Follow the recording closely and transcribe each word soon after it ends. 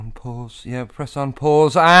pause. Yeah, press on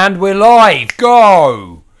pause, and we're live.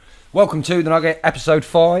 Go! Welcome to The Nugget, episode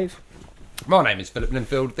 5. My name is Philip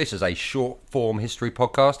Linfield. This is a short-form history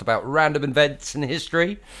podcast about random events in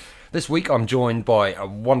history. This week I'm joined by a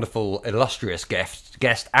wonderful, illustrious guest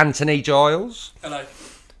Anthony Giles. Hello.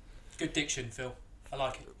 Good diction, Phil. I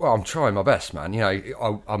like it. Well, I'm trying my best, man. You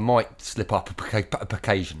know, I might slip up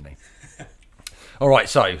occasionally. All right,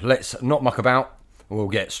 so let's not muck about. We'll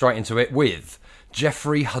get straight into it with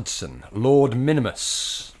Geoffrey Hudson, Lord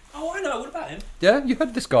Minimus. Oh, I know. What about him? Yeah, you heard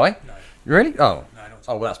of this guy? No. Really? Oh. No, not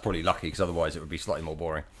Oh, well, that's probably lucky, because otherwise it would be slightly more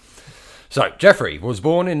boring. So, Geoffrey was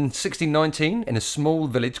born in 1619 in a small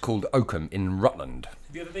village called Oakham in Rutland.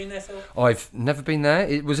 Have you ever been there, Phil? I've never been there.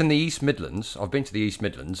 It was in the East Midlands. I've been to the East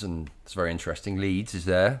Midlands, and it's very interesting. Leeds is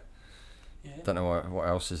there. Yeah. Don't know what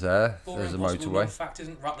else is there. There's a motorway. In fact,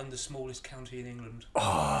 isn't Rutland the smallest county in England?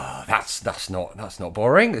 Oh, that's not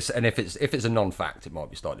boring. And if it's a non-fact, it might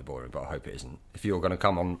be slightly boring, but I hope it isn't. If you're going to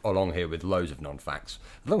come along here with loads of non-facts,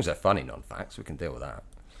 as long as they're funny non-facts, we can deal with that.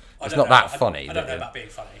 It's not that funny. I don't know about being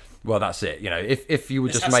funny. Well, that's it. You know, if you were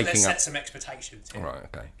just let's making up set some expectations here. Right,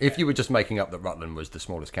 okay. If you were just making up that Rutland was the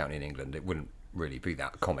smallest county in England, it wouldn't really be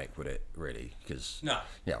that comic, would it? Really? Because No.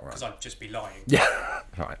 yeah, right. Because I'd just be lying. Yeah.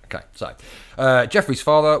 Right. Okay. So, Geoffrey's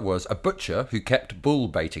father was a butcher who kept bull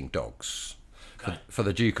baiting dogs for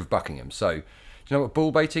the Duke of Buckingham. So, do you know what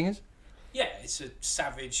bull baiting is? Yeah, it's a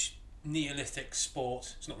savage Neolithic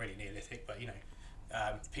sport. It's not really Neolithic, but you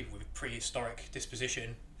know, people with a prehistoric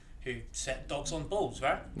disposition who set dogs on bulls,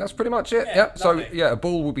 right? That's pretty much it. Yeah. So, Lovely. yeah, a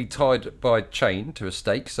bull would be tied by chain to a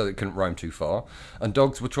stake so that it couldn't roam too far, and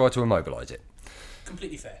dogs would try to immobilise it.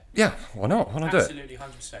 Completely fair. Yeah, why not? Why not do it? Absolutely,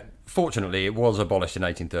 100%. Fortunately, it was abolished in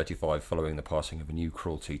 1835 following the passing of a new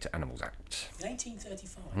Cruelty to Animals Act. In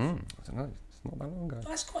 1835. I don't know. It's not that long ago.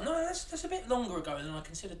 That's a bit longer ago than I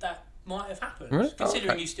considered that might have happened. Really?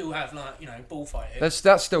 Considering okay. you still have bullfighting.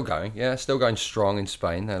 That's still going. Yeah, still going strong in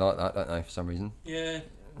Spain. They like that, don't they? For some reason. Yeah.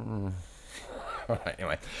 Right,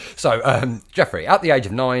 anyway, so Geoffrey, at the age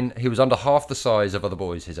of 9, he was under half the size of other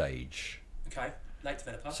boys his age. Okay. Late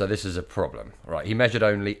developer. So this is a problem, right? He measured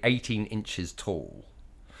only 18 inches tall,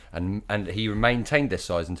 and he maintained this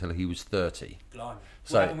size until he was 30. Blimey.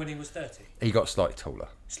 So- What happened when he was 30? He got slightly taller,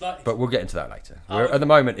 Slightly. but we'll get into that later. Oh, okay. At the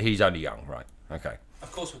moment, he's only young, right? Okay.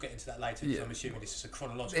 Of course, we'll get into that later because I'm assuming this is a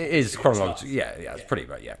chronological. It is series chronological. of Yeah, stuff. it's pretty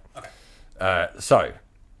great. Yeah. Okay.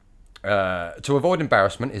 To avoid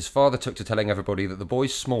embarrassment, his father took to telling everybody that the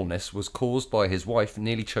boy's smallness was caused by his wife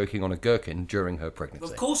nearly choking on a gherkin during her pregnancy.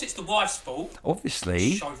 Well, of course, it's the wife's fault.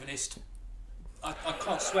 Obviously. Chauvinist. I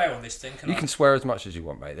can't swear on this thing, can I? You can swear as much as you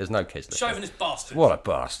want, mate. There's no kids listening. Chauvinist bastard. What a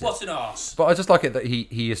bastard. What an arse. But I just like it that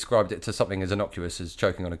he ascribed it to something as innocuous as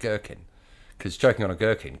choking on a gherkin. Because choking on a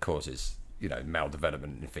gherkin causes,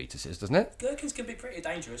 maldevelopment in fetuses, doesn't it? Gherkins can be pretty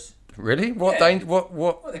dangerous. Really? What Yeah. danger? What?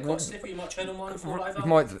 Well, they're quite slippery. You might tread on one and fall over.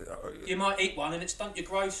 You might eat one and it stunt your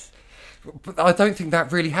growth. But I don't think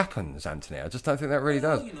that really happens, Anthony. I just don't think that really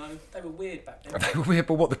does. Well, they were weird back then. They were weird,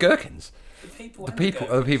 but what, the gherkins? The people The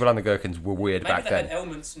people and the gherkins were weird Maybe back they then. had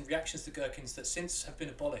ailments and reactions to gherkins that since have been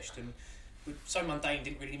abolished and were so mundane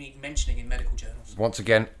didn't really need mentioning in medical journals. Once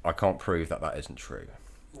again, I can't prove that isn't true.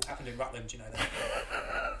 It all happened in Rutland, you know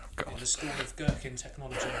that. In the School of Gherkin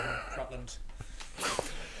Technology in Rutland.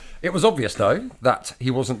 It was obvious, though, that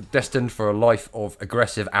he wasn't destined for a life of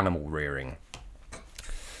aggressive animal rearing.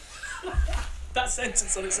 That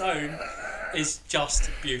sentence on its own is just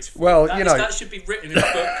beautiful. Well, that should be written in a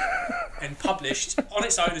book and published on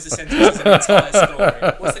its own as a sentence as an entire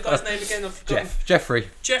story. What's the guy's name again? I've forgotten. Geoffrey.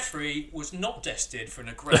 Geoffrey was not destined for an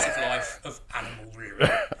aggressive life of animal rearing.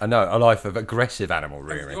 I know, a life of aggressive animal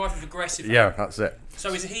rearing. A life of aggressive Yeah, animals. that's it.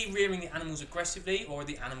 So is he rearing the animals aggressively or are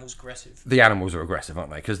the animals aggressive? The animals are aggressive,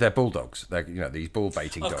 aren't they? Because they're bulldogs. They're these bull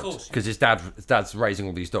baiting Of dogs. course. Because his dad's raising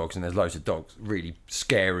all these dogs, and there's loads of dogs, really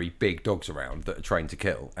scary big dogs around that are trained to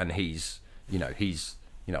kill, and he's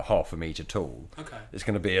half a metre tall. Okay. It's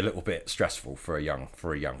going to be a little bit stressful for a young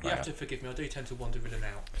You lad. have to forgive me. I do tend to wander in and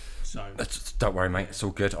out. So Don't worry, mate. It's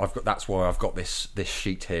all good. That's why I've got this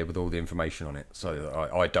sheet here with all the information on it, so that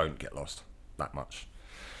I don't get lost that much.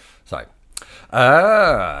 So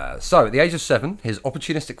at the age of 7, his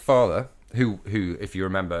opportunistic father, who if you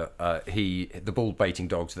remember, the bull baiting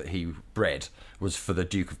dogs that he bred was for the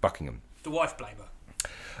Duke of Buckingham. the wife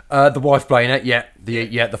blamer. The wife blamer,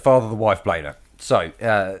 the father of the wife blamer. So,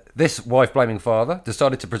 this wife-blaming father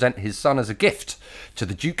decided to present his son as a gift to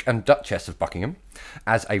the Duke and Duchess of Buckingham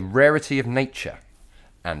as a rarity of nature,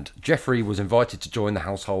 and Geoffrey was invited to join the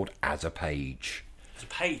household as a page. As a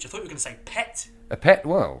page? I thought you were going to say pet. A pet?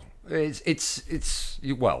 Well, it's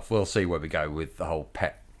well, we'll see where we go with the whole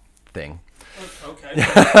pet thing.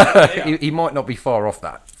 Okay. He might not be far off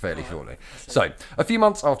that fairly shortly. So, a few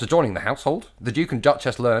months after joining the household, the Duke and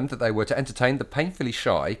Duchess learned that they were to entertain the painfully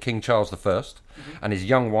shy King Charles I and his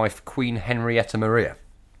young wife Queen Henrietta Maria,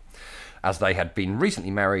 as they had been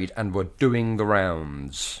recently married and were doing the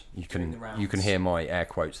rounds. You can hear my air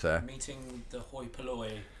quotes there. Meeting the hoi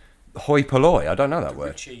polloi. Hoi polloi, I don't know that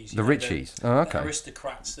word. Richies, The Richies. Oh, okay. The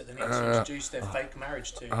aristocrats that they need to introduce their fake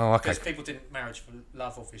marriage to. Oh, okay. Because people didn't marriage for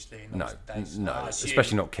love, obviously. In those days. No, I assume,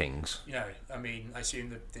 especially not kings. You know, I mean, I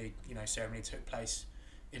assume that the ceremony took place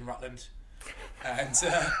in Rutland, and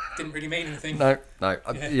didn't really mean anything. No.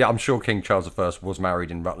 Yeah, I'm sure King Charles I was married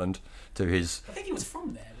in Rutland to his. I think he was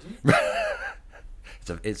from there, wasn't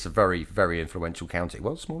he? It's a very, very influential county.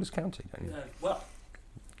 Well, the smallest county. Don't you? Well.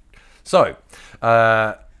 So,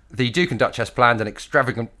 the Duke and Duchess planned an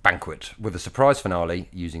extravagant banquet with a surprise finale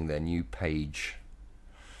using their new page.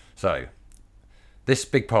 So, this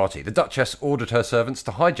big party, the Duchess ordered her servants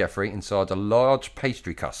to hide Geoffrey inside a large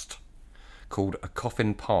pastry crust called a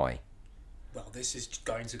coffin pie. Well, this is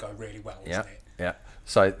going to go really well, isn't it? Yeah.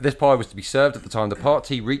 So, this pie was to be served at the time the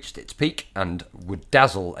party reached its peak and would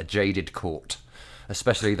dazzle a jaded court,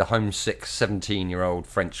 especially the homesick 17-year-old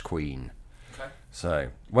French queen. So,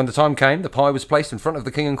 when the time came, the pie was placed in front of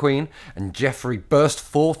the king and queen, and Geoffrey burst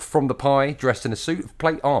forth from the pie dressed in a suit of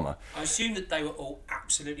plate armour. I assume that they were all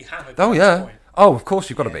absolutely hammered. Oh, at yeah. this point. Oh, of course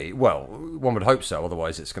you've got to be. Well, one would hope so,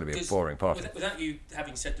 otherwise it's going to be a boring party. Without you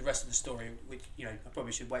having said the rest of the story, which, I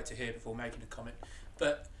probably should wait to hear before making a comment,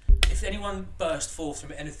 but if anyone burst forth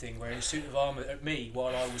from anything wearing a suit of armour at me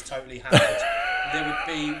while I was totally hammered, there would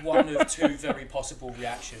be one of two very possible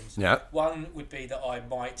reactions. Yeah. One would be that I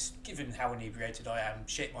might, given how inebriated I am,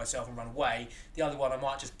 shit myself and run away. The other one, I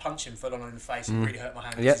might just punch him full on in the face and really hurt my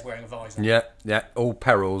hand because he's wearing a visor. Yeah. All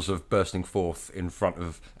perils of bursting forth in front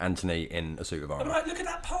of Anthony in a suit of armour. I'm like, look at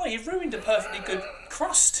that pie, you've ruined a perfectly good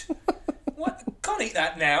crust. What? Can't eat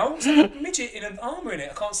that now. It's a midget in an armour in it.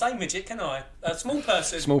 I can't say midget, can I? A small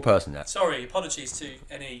person. Small person, yeah. Sorry, apologies to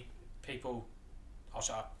any people. I'll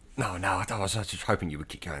shut up. No, I was just hoping you would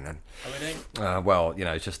keep going then. Oh, really? Well,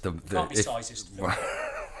 it's just the Can't be sizist.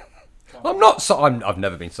 I'm not. I've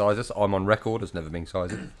never been sizist. I'm on record as never being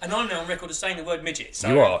sizist. And I'm now on record as saying the word midget.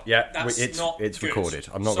 So you are, yeah. That's it's good. recorded.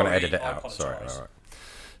 I'm not going to edit it out. Apologise. Sorry. All right.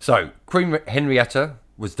 So Queen Henrietta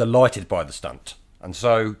was delighted by the stunt, and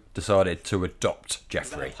so decided to adopt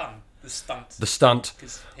Geoffrey. Is that a pun? The stunt. The stunt.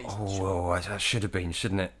 'Cause he's That should have been,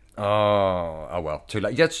 shouldn't it? Oh well, too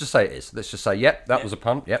late. Let's just say it is. Let's just say, that was a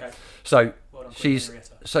pun. Yep. Okay. So Well done, Queen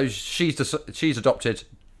Henrietta. she's adopted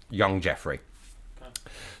young Geoffrey. Okay.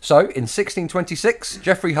 So in 1626,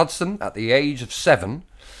 Geoffrey Hudson, at the age of 7,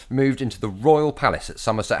 moved into the Royal Palace at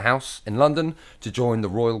Somerset House in London to join the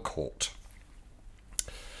royal court.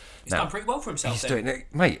 He's done pretty well for himself. He's doing it,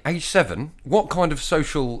 mate. Age 7. What kind of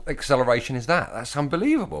social acceleration is that? That's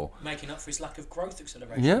unbelievable. Making up for his lack of growth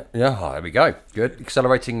acceleration. Yeah. Oh, there we go. Good.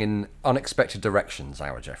 Accelerating in unexpected directions,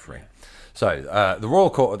 our Geoffrey. So, the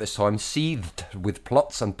royal court at this time seethed with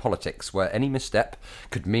plots and politics where any misstep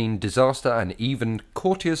could mean disaster, and even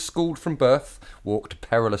courtiers schooled from birth walked a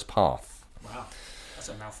perilous path. Wow. That's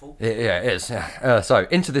a mouthful. Yeah, it is. Yeah. So,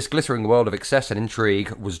 into this glittering world of excess and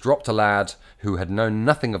intrigue was dropped a lad who had known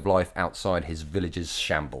nothing of life outside his village's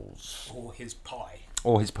shambles. Or his pie.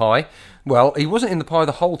 Or his pie. Well, he wasn't in the pie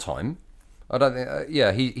the whole time. I don't think...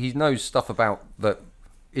 he knows stuff about that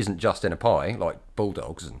isn't just in a pie, like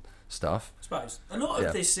bulldogs and stuff. I suppose. A lot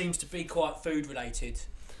of this seems to be quite food related.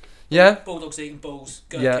 Yeah. Bulldogs eating balls,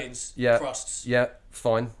 gherkins, crusts. Yeah,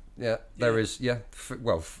 fine. Yeah, there is... Yeah,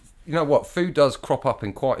 well... You know what? Food does crop up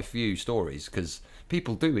in quite a few stories because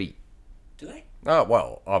people do eat. Do they? Oh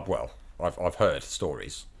well, I've heard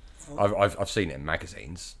stories. I've seen it in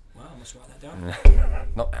magazines. Wow, I must write that down.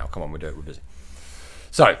 Not now. Come on, we're busy.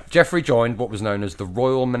 So Geoffrey joined what was known as the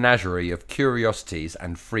Royal Menagerie of Curiosities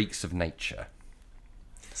and Freaks of Nature.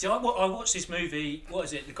 See, I watched this movie. What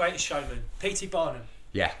is it? The Greatest Showman. P.T. Barnum.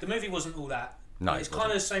 Yeah. The movie wasn't all that. No, it's kind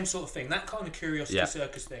of the same sort of thing. That kind of curiosity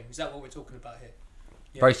circus thing. Is that what we're talking about here?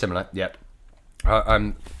 Yeah. Very similar, yep.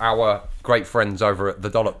 Our great friends over at the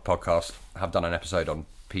Dollop podcast have done an episode on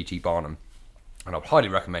P.T. Barnum, and I'd highly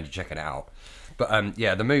recommend you checking it out. But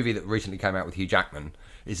the movie that recently came out with Hugh Jackman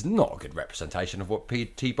is not a good representation of what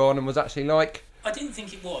P.T. Barnum was actually like. I didn't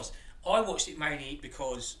think it was. I watched it mainly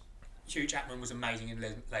because Hugh Jackman was amazing in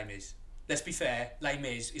Les Mis. Let's be fair, Les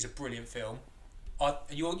Mis is a brilliant film.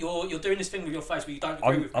 You're doing this thing with your face where you don't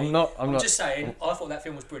agree with me. I'm not. I'm just saying, I thought that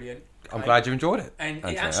film was brilliant. I'm glad you enjoyed it. And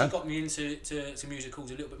it actually got me into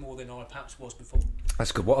musicals a little bit more than I perhaps was before.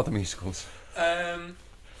 That's good. What other musicals?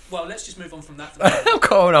 Well, let's just move on from that. For the moment.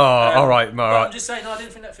 Come on, all right, all right. I'm just saying, no, I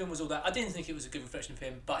didn't think that film was all that. I didn't think it was a good reflection of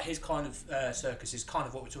him, but his kind of circus is kind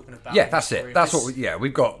of what we're talking about. Yeah, that's it. That's what.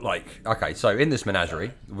 We've got okay. So in this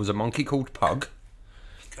menagerie there was a monkey called Pug.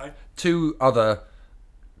 Okay. 2 other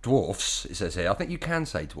dwarfs. It says here. I think you can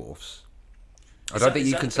say dwarfs. I don't think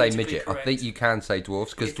you can say midget. Correct? I think you can say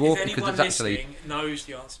dwarfs because If because anyone it's actually listening knows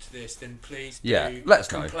the answer to this, then please let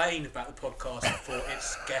us know. complain about the podcast for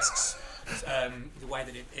its guests, the way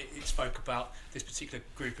that it spoke about this particular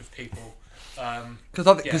group of people.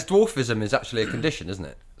 Because dwarfism is actually a condition, isn't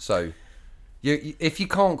it? So, if you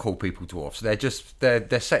can't call people dwarfs,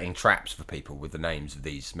 they're setting traps for people with the names of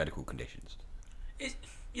these medical conditions.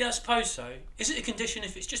 Yeah, I suppose so. Is it a condition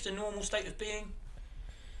if it's just a normal state of being?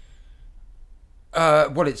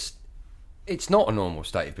 Well, it's not a normal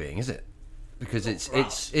state of being, is it? Because it's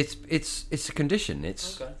a condition.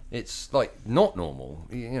 It's like not normal.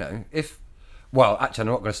 Well, actually, I'm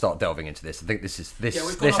not going to start delving into this. I think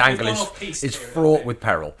this angle is fraught with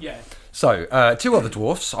peril. Yeah. So, 2 other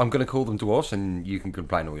dwarfs. I'm going to call them dwarfs, and you can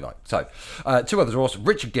complain all you like. So, 2 other dwarfs: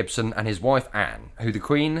 Richard Gibson and his wife Anne, who the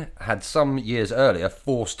Queen had some years earlier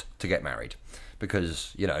forced to get married.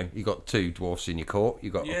 Because, you got 2 dwarfs in your court. You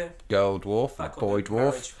got a girl dwarf, a boy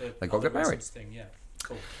dwarf. They got to get married. Yeah,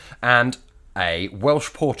 cool. And a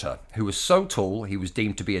Welsh porter who was so tall he was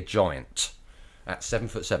deemed to be a giant at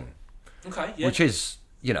 7'7". Okay, yeah. Which is,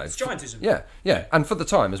 it's giantism. Yeah, and for the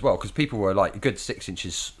time as well, because people were like a good 6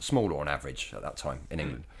 inches smaller on average at that time in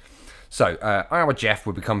England. So our Jeff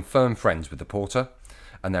would become firm friends with the porter,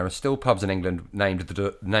 and there are still pubs in England named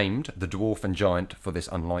the Dwarf and Giant for this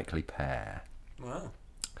unlikely pair. Wow.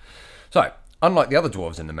 So, unlike the other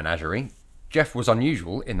dwarves in the menagerie, Jeff was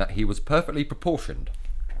unusual in that he was perfectly proportioned.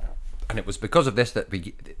 And it was because of this that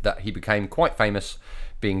he became quite famous,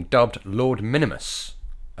 being dubbed Lord Minimus,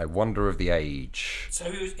 a wonder of the age. So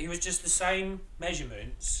he was just the same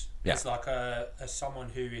measurements as like as someone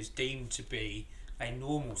who is deemed to be a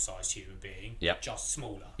normal-sized human being, just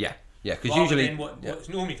smaller. Yeah, because usually what's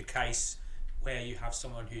normally the case, where you have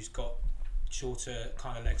someone who's got shorter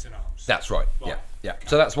kind of legs and arms. That's right. Yeah. Okay.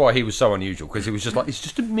 So that's why he was so unusual, because he was just like, he's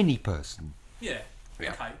just a mini person. Yeah.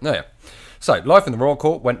 Okay. No, yeah. So life in the royal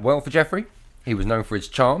court went well for Geoffrey. He was known for his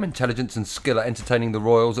charm, intelligence, and skill at entertaining the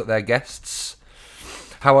royals at their guests.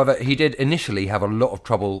 However, he did initially have a lot of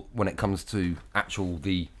trouble when it comes to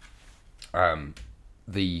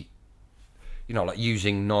like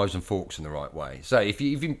using knives and forks in the right way. So if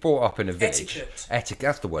you've been brought up in a village... Etiquette,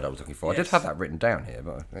 that's the word I was looking for. Yes. I did have that written down here,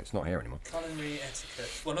 but it's not here anymore. Culinary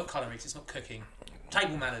etiquette. Well, not culinary, it's not cooking.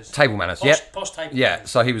 Table manners. Table manners, yeah. Posh table manners.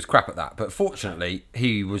 So he was crap at that. But fortunately,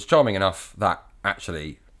 he was charming enough that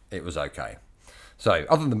actually it was okay. So,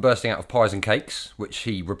 other than bursting out of pies and cakes, which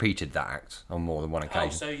he repeated that act on more than one occasion.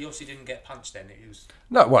 Oh, so you obviously didn't get punched then? It was...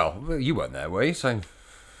 No, well, you weren't there, were you? So...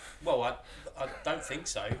 Well, I don't think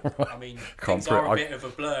so. I mean, things are a bit of a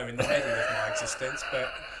blur in the middle of my existence, but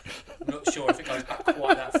I'm not sure if it goes back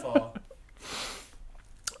quite that far.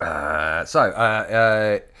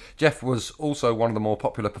 Jeff was also one of the more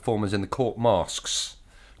popular performers in the court masks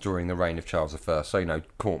during the reign of Charles I. So,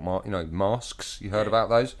 masks, you heard about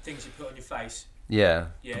those? Things you put on your face. Yeah.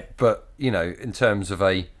 But, in terms of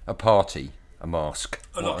a party... A mask.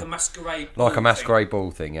 Like a masquerade ball. Like a masquerade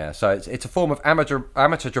ball thing, yeah. So it's a form of amateur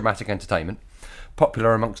dramatic entertainment,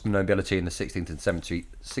 popular amongst the nobility in the 16th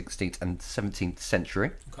and 17th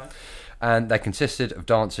century. Okay. And they consisted of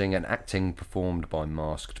dancing and acting performed by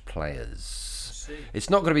masked players. I see.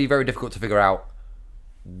 It's not going to be very difficult to figure out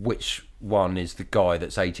which one is the guy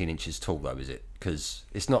that's 18 inches tall, though, is it? Because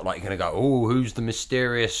it's not like you're going to go, oh, who's the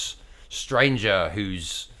mysterious stranger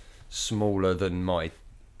who's smaller than my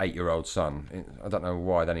 8-year-old son. I don't know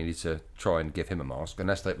why they needed to try and give him a mask,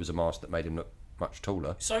 unless it was a mask that made him look much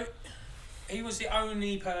taller. So, he was the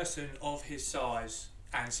only person of his size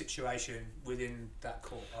and situation within that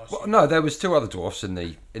court. Well, no, there was 2 other dwarfs in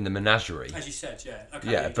the menagerie. As you said, yeah.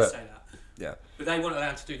 Okay, yeah, you did say that. Yeah. But they weren't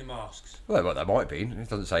allowed to do the masks. Well, they might be. It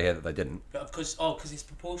doesn't say here that they didn't. But because it's a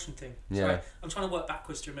proportion thing. Yeah. Sorry, I'm trying to work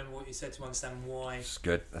backwards to remember what you said to understand why.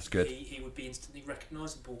 That's good. He would be instantly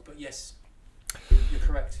recognisable. But yes, you're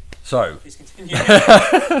correct. So, please continue.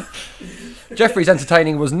 Geoffrey's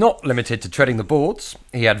entertaining was not limited to treading the boards.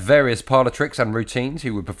 He had various parlour tricks and routines he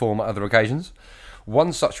would perform at other occasions.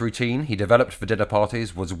 One such routine he developed for dinner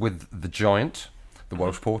parties was with the Giant, the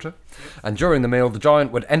Welsh porter. And during the meal, the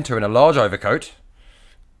Giant would enter in a large overcoat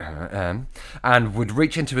and would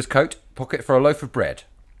reach into his coat pocket for a loaf of bread.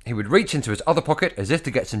 He would reach into his other pocket as if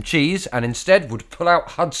to get some cheese, and instead would pull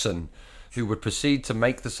out Hudson, who would proceed to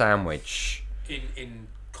make the sandwich. In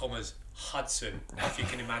commas, Hudson, if you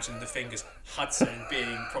can imagine the fingers, Hudson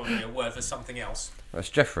being probably a word for something else. That's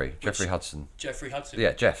Jeffrey Hudson. Jeffrey Hudson.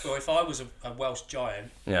 Yeah, Jeff. Well, if I was a Welsh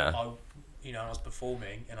giant, Yeah. I was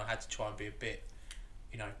performing and I had to try and be a bit,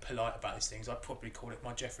 polite about these things, I'd probably call it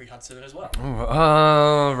my Jeffrey Hudson as well.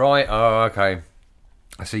 Oh, right. Oh, okay.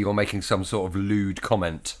 I see you're making some sort of lewd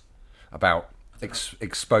comment about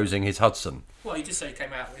exposing his Hudson. Well, he did say he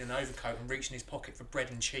came out in an overcoat and reached in his pocket for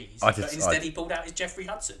bread and cheese, but instead he pulled out his Jeffrey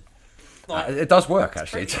Hudson. Like, it does work,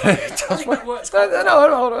 actually. It does work. Works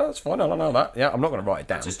no, that's fine. I don't know that. Yeah, I'm not going to write it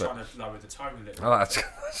down. Just trying to lower the tone a little. Oh,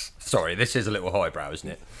 sorry, this is a little highbrow, isn't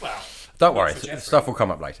it? Well, don't worry, stuff will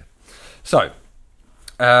come up later. So,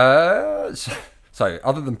 other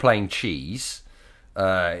than playing cheese,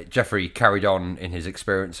 Geoffrey carried on in his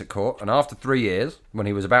experience at court, and after 3 years, when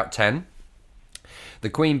he was about 10, the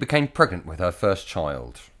Queen became pregnant with her first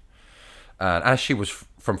child. And as she was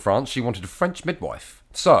from France, she wanted a French midwife.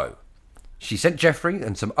 So, she sent Geoffrey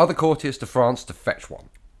and some other courtiers to France to fetch one.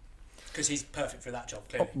 Because he's perfect for that job,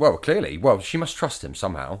 clearly. Well, clearly. Well, she must trust him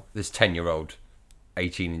somehow, this 10-year-old,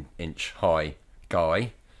 18-inch high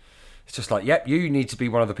guy. It's just like, yep, you need to be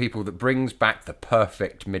one of the people that brings back the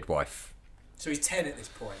perfect midwife. So he's 10 at this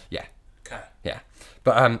point? Yeah. Okay. Yeah.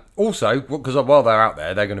 But also, because while they're out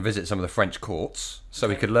there, they're going to visit some of the French courts, so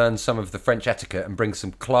he could learn some of the French etiquette and bring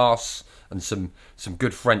some class and some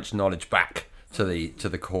good French knowledge back to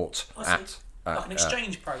the court. Like an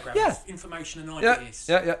exchange program of information and ideas.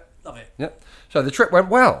 Yeah. Love it. Yeah. So the trip went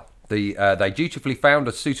well. They dutifully found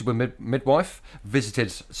a suitable midwife,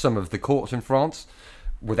 visited some of the courts in France,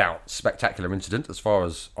 without spectacular incident, as far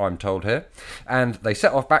as I'm told here, and they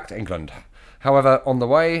set off back to England. However, on the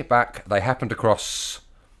way back, they happened across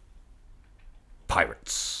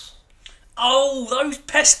pirates. Oh, those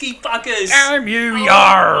pesky buggers! Damn you,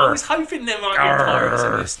 yar! I was hoping there might be pirates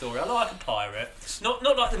in this story. I like a pirate. Not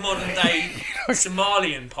like the modern day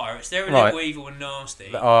Somalian pirates. They're a little evil and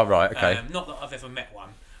nasty. Oh, right, okay. Not that I've ever met one,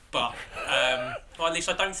 but or at least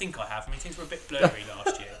I don't think I have. I mean, things were a bit blurry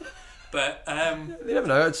last year. But you never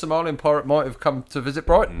know. A Somalian pirate might have come to visit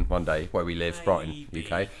Brighton one day, where we live, Brighton,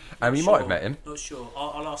 UK. And you might have met him. Not sure.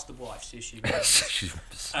 I'll ask the wife, see if she knows.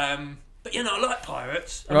 But I like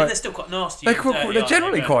pirates. I mean, they're still quite nasty. They're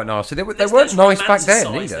generally quite nasty. They weren't nice back then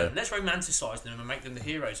either. Let's romanticise them and make them the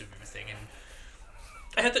heroes of everything. And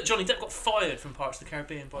I heard that Johnny Depp got fired from Pirates of the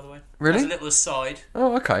Caribbean, by the way. Really? As a little aside.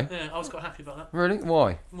 Oh, okay. Yeah, I was quite happy about that. Really?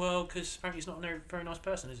 Why? Well, because apparently he's not a very nice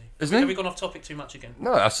person, is he? Isn't he? Have we gone off topic too much again?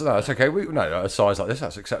 No, that's okay. A size like this,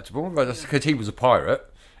 that's acceptable. But that's because he was a pirate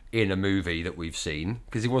in a movie that we've seen,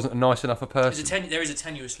 because he wasn't a nice enough a person. There is a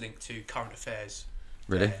tenuous link to current affairs.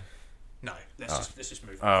 Really? No, let's just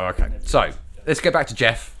move on. Oh, okay. So, let's get back to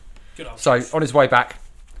Jeff. Good old So, Jeff. on his way back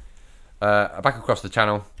across the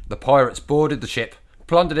channel, the pirates boarded the ship,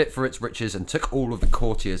 plundered it for its riches, and took all of the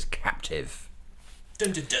courtiers captive.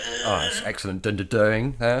 Dun, dun, dun. Oh, that's excellent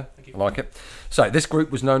dun-dun-doing there. Thank you. I like it. So, this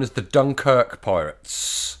group was known as the Dunkirk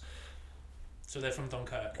Pirates. So they're from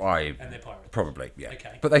Dunkirk, and they're pirates? Probably, yeah.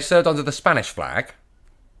 Okay. But they served under the Spanish flag.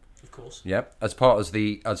 Of course. Yep, as part of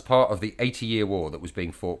the 80-year war that was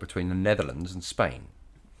being fought between the Netherlands and Spain.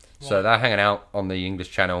 Right. So they're hanging out on the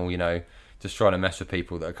English Channel, just trying to mess with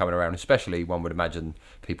people that are coming around, especially, one would imagine,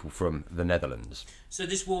 people from the Netherlands. So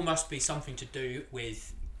this war must be something to do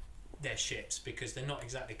with their ships, because they're not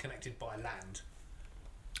exactly connected by land.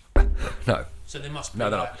 No. So they must be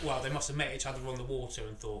they must have met each other on the water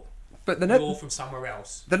and thought, but you're from somewhere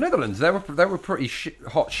else. The Netherlands, they were pretty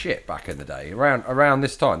hot shit back in the day. Around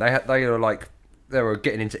this time, they were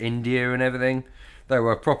getting into India and everything. They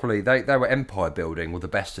were they were empire building with the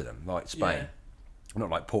best of them, like Spain. Yeah. Not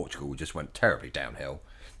like Portugal, just went terribly downhill.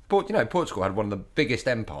 Portugal had one of the biggest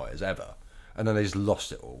empires ever, and then they just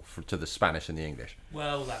lost it all to the Spanish and the English.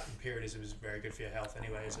 Well, that imperialism is very good for your health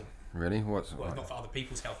anyway, isn't it? Really? Not for other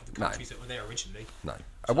people's health, but the countries that were there originally. No.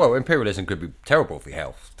 So, well, imperialism could be terrible for your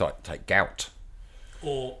health. Take gout.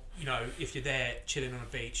 Or, if you're there chilling on a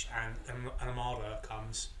beach and an armada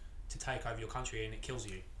comes to take over your country and it kills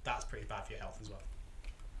you, that's pretty bad for your health as well.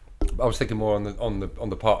 I was thinking more on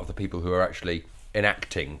the part of the people who are actually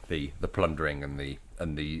enacting the plundering and the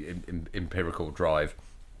empirical drive.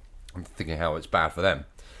 I'm thinking how it's bad for them,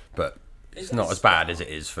 but it's not as bad as it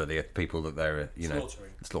is for the people that they're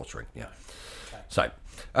slaughtering. Yeah. Okay. So,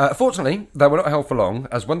 fortunately, they were not held for long,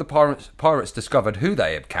 as when the pirates discovered who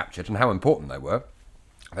they had captured and how important they were,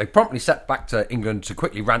 they promptly set back to England to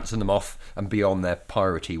quickly ransom them off and be on their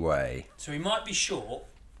piratey way. So he might be short,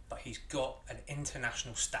 but he's got an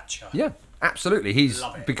international stature. Yeah, absolutely. He's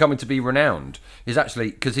becoming to be renowned. He's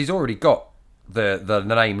actually, because he's already got the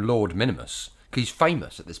name Lord Minimus, He's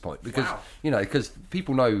famous at this point because Wow. because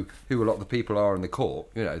people know who a lot of the people are in the court.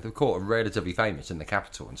 The court are relatively famous in the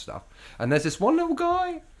capital and stuff. And there's this one little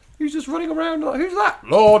guy who's just running around like, who's that?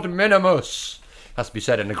 Lord Minimus. Has to be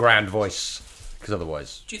said in a grand voice because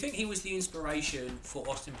otherwise. Do you think he was the inspiration for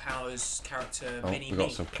Austin Powers' character Mini We've got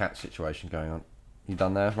Me? some cat situation going on. You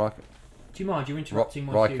done there, Riker? Do you mind? You're interrupting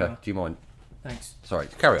my Riker, humour. do you mind? Thanks. Sorry,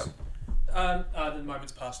 carry on. The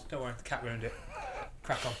moment's passed. Don't worry, the cat ruined it.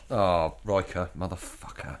 Crack on. Oh, Riker,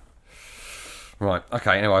 motherfucker. Right,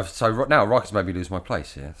 okay, anyway, so now Riker's made me lose my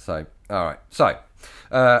place here. So, alright. So,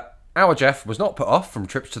 our Jeff was not put off from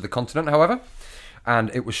trips to the continent, however, and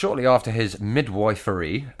it was shortly after his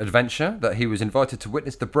midwifery adventure that he was invited to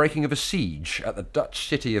witness the breaking of a siege at the Dutch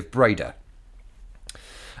city of Breda.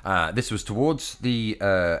 This was towards the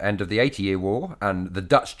end of the 80-Year War, and the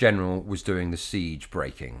Dutch general was doing the siege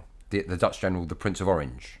breaking. The Dutch general, the Prince of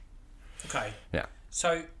Orange. Okay. Yeah.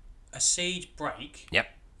 So, a siege break. Yep.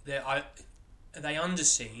 Are they under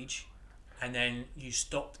siege, and then you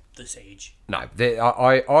stop the siege? No,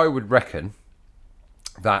 I would reckon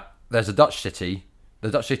that there's a Dutch city. The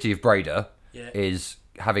Dutch city of Breda is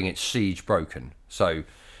having its siege broken. So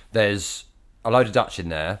there's a load of Dutch in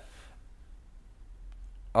there.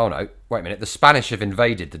 Oh no, wait a minute. The Spanish have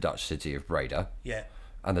invaded the Dutch city of Breda. Yeah.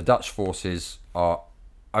 And the Dutch forces are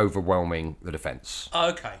overwhelming the defence.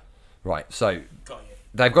 Oh, okay. Right, so Got you.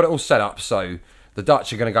 they've got it all set up so the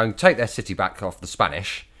Dutch are going to go and take their city back off the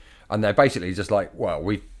Spanish, and they're basically just like, well,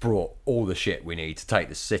 we've brought all the shit we need to take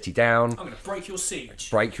the city down. I'm going to break your siege.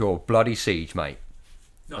 Break your bloody siege, mate.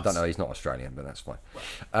 Nice. I don't know, he's not Australian, but that's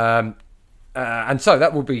fine. And so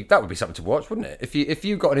that would be something to watch, wouldn't it? If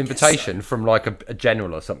you got an invitation from like a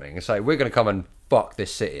general or something and say, we're going to come and fuck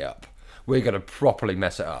this city up, we're going to properly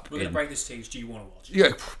mess it up. We're going to break this siege. Do you want to watch it?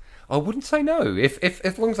 Yeah, I wouldn't say no. If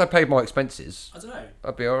as long as I paid my expenses, I don't know.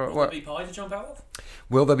 I'd be alright. Will there be pie to jump out of?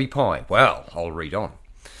 Will there be pie? Well, I'll read on.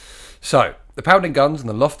 So, the pounding guns and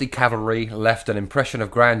the lofty cavalry left an impression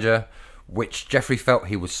of grandeur, which Geoffrey felt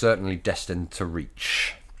he was certainly destined to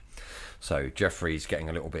reach. So, Geoffrey's getting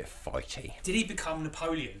a little bit fighty. Did he become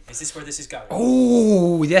Napoleon? Is this where this is going?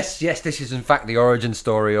 Oh, yes, this is in fact the origin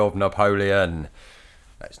story of Napoleon.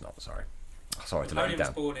 No, it's not, sorry. Sorry to let you Napoleon was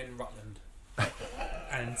down. born in Rutland.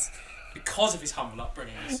 And because of his humble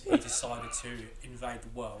upbringings, he decided to invade the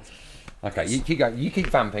world. Okay, you keep going. You keep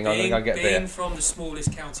vamping. I'm going to go get Being beer. from the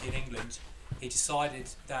smallest county in England, he decided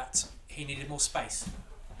that he needed more space,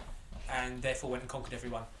 and therefore went and conquered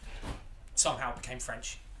everyone. Somehow became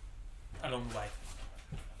French along the way.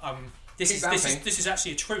 This is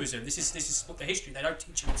actually a truism. This is what the history they don't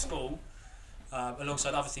teach you in school.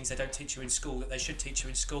 Alongside other things they don't teach you in school that they should teach you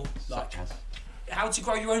in school, like how to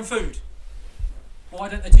grow your own food. Why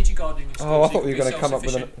don't they teach you gardening in school? Oh, I so thought you you were can going be to come up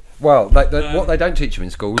with self-sufficient? Well, what they don't teach you in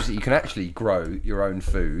school is that you can actually grow your own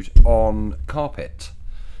food on carpet.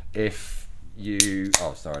 If you...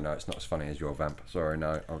 Oh, sorry, no, it's not as funny as your vamp. Sorry,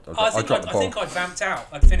 no. I think I'd vamped out.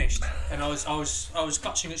 I'd finished, and I was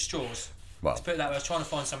clutching at straws. Well, To put it that way, I was trying to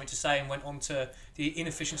find something to say and went on to the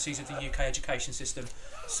inefficiencies of the UK education system.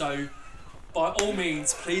 So, by all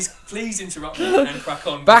means, please interrupt me and crack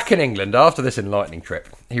on. back in England, after this enlightening trip,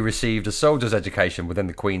 he received a soldier's education within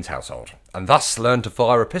the Queen's household, and thus learned to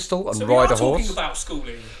fire a pistol and So we ride are a horse. talking about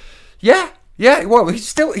schooling. Yeah. Well, he's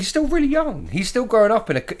still really young. He's still growing up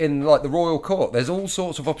in like the royal court. There's all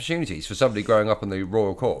sorts of opportunities for somebody growing up in the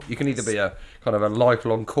royal court. You can either be a kind of a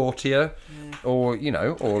lifelong courtier, or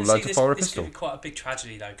learn to fire a This pistol. could be quite a big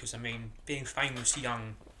tragedy, though, because I mean, being famous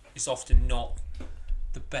young is often not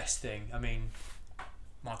the best thing. I mean,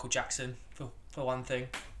 Michael Jackson for one thing,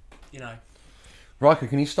 Riker,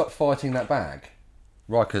 can you stop fighting that bag?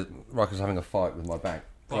 Riker's having a fight with my bag.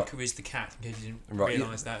 Riker is the cat. In case you didn't Right,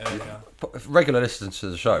 realise that earlier. Regular listeners to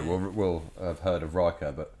the show will have heard of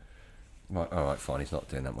Riker, but all right, fine, he's not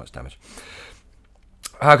doing that much damage.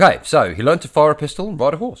 Okay, so he learned to fire a pistol and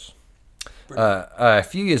ride a horse. A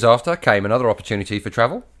few years after came another opportunity for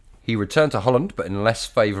travel. He returned to Holland, but in less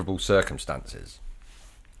favourable circumstances.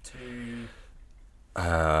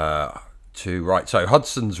 So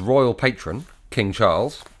Hudson's royal patron, King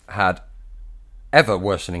Charles, had ever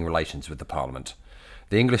worsening relations with the Parliament.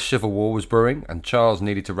 The English Civil War was brewing, and Charles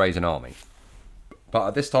needed to raise an army. But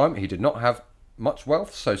at this time, he did not have much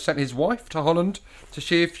wealth, so sent his wife to Holland to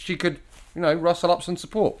see if she could, rustle up some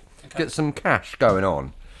support, get some cash going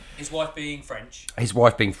on. His wife being French. His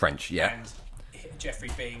wife being French, yeah. And Geoffrey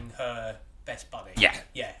being her best buddy. Yeah.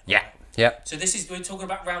 Yeah. Yeah. Yeah. So we're talking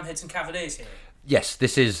about Roundheads and Cavaliers here. Yes,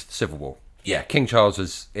 this is Civil War. Yeah, King Charles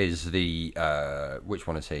is the... which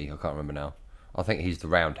one is he? I can't remember now. I think he's the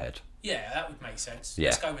Roundhead. Yeah, that would make sense. Yeah.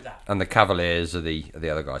 Let's go with that. And the Cavaliers are the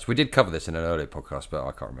other guys. We did cover this in an earlier podcast, but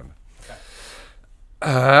I can't remember.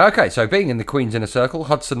 Okay, so being in the Queen's inner circle,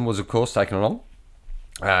 Hudson was, of course, taken along.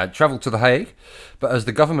 Travelled to The Hague, but as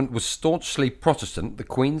the government was staunchly Protestant, the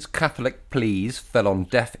Queen's Catholic pleas fell on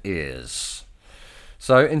deaf ears.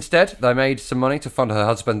 So instead, they made some money to fund her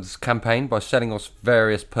husband's campaign by selling off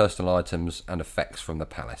various personal items and effects from the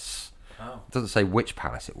palace. Oh. It doesn't say which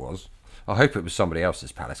palace it was. I hope it was somebody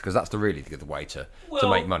else's palace, because that's the really good way to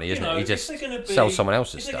make money, isn't it? You just sell someone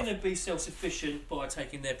else's stuff. If they're going to be self-sufficient by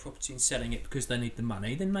taking their property and selling it because they need the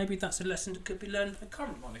money, then maybe that's a lesson that could be learned from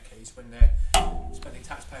current monarchies when they're spending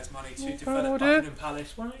taxpayers' money to develop Buckingham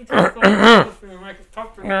Palace. Why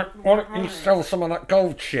don't you sell some of that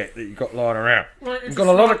gold shit that you got lying around? You've got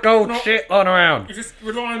a lot of gold shit lying around. You're just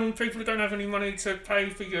relying on people who don't have any money to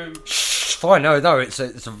pay for you. Fine, no, it's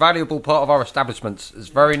a valuable part of our establishments. It's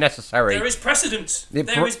very necessary. There is precedent.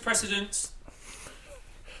 There is precedent.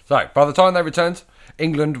 So, by the time they returned,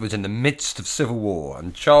 England was in the midst of civil war,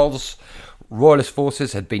 and Charles' royalist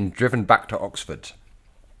forces had been driven back to Oxford,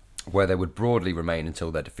 where they would broadly remain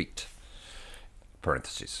until their defeat.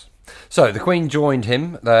 Parentheses. So, the Queen joined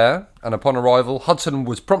him there, and upon arrival, Hudson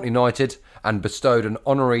was promptly knighted and bestowed an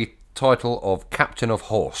honorary title of Captain of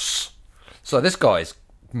Horse. So, this guy's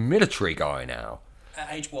military guy now. At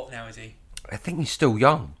age what now is he? I think he's still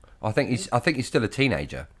young. I think he's still a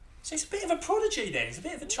teenager. So he's a bit of a prodigy then. He's a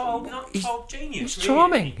bit of a child genius. He's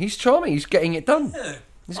charming. He's charming. He's getting it done. Yeah.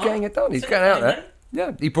 He's getting it done. He's getting out there.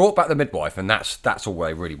 Yeah, he brought back the midwife, and that's all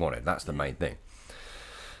they really wanted. That's the main thing.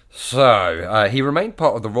 So he remained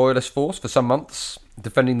part of the royalist force for some months,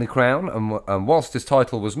 defending the crown, and whilst his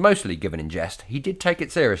title was mostly given in jest, he did take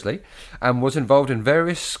it seriously and was involved in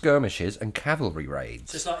various skirmishes and cavalry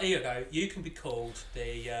raids. So it's like, here you go, you can be called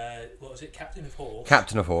the, what was it, Captain of Horse?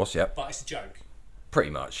 Captain of Horse, yep. But it's a joke. Pretty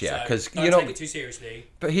much, yeah. Because so don't take it too seriously.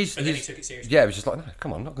 But then he took it seriously. Yeah, he was just like, no,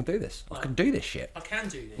 come on, I can do this. I can do this shit. I can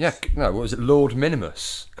do this. Yeah, no, what was it? Lord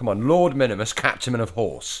Minimus. Come on, Lord Minimus, Captain of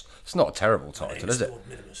Horse. It's not a terrible title, is it? Lord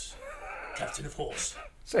Minimus, Captain of Horse.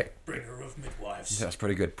 See? Bringer of midwives. Yeah, that's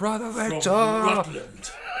pretty good. Brother Victor! From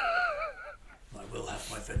Rutland. I will have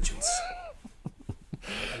my vengeance.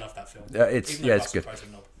 I love that film. Yeah, it's good.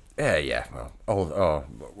 Knob. Yeah. Well,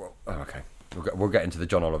 okay. We'll get into the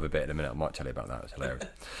John Oliver bit in a minute. I might tell you about that. It's hilarious.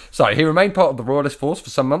 So he remained part of the royalist force for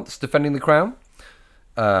some months, defending the crown.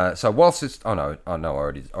 So whilst it's... Oh, no, I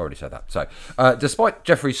already said that. So, despite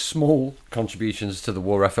Geoffrey's small contributions to the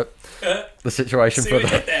war effort, the situation for the...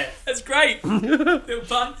 There. That's great. Little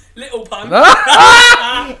pun.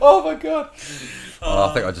 Oh, my God.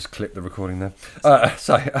 I think I just clipped the recording there.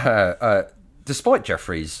 Despite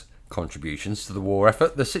Geoffrey's contributions to the war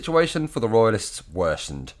effort, the situation for the royalists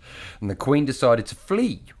worsened, and the Queen decided to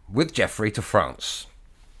flee with Geoffrey to France.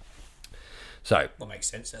 So, well, makes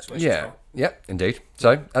sense. That's where she's from. Yeah, indeed.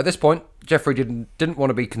 So, at this point, Geoffrey didn't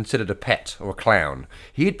want to be considered a pet or a clown.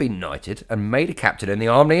 He had been knighted and made a captain in the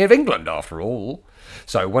army of England, after all.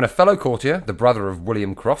 So, when a fellow courtier, the brother of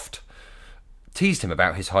William Croft, teased him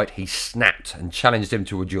about his height, he snapped and challenged him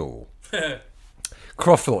to a duel.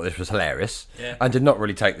 Croft thought this was hilarious and did not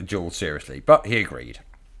really take the duel seriously, but he agreed.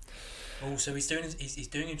 Oh, so he's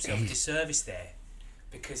doing himself a disservice there.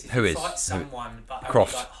 Because if Who he is? fights someone but only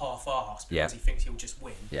Croft. like half-assed because he thinks he'll just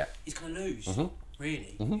win, he's going to lose. Mm-hmm.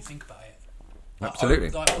 Really, you think about it. Absolutely.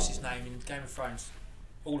 Like what's his name in Game of Thrones?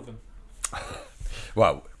 All of them.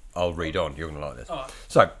 Well, I'll read on. You're going to like this. Right.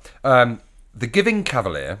 So, the giving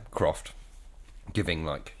cavalier, Croft, giving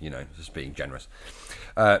like, just being generous.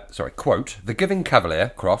 Quote, the giving cavalier,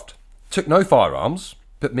 Croft, took no firearms,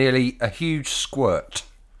 but merely a huge squirt,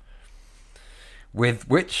 with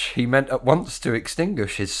which he meant at once to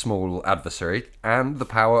extinguish his small adversary and the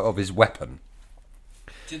power of his weapon.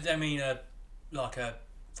 Did they mean like a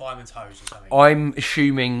fireman's hose or something? I'm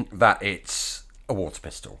assuming that it's a water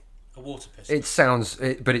pistol. A water pistol? It sounds,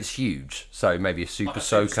 but it's huge, so maybe a super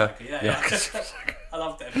soaker. Yeah. I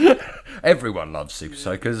love them. Everyone loves super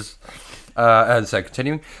soakers. And so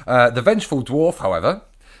continuing, the vengeful dwarf, however,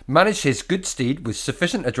 managed his good steed with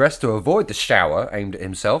sufficient address to avoid the shower aimed at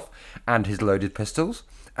himself and his loaded pistols,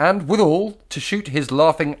 and withal to shoot his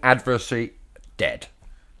laughing adversary dead.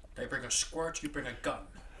 They bring a squirt, you bring a gun.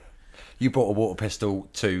 You brought a water pistol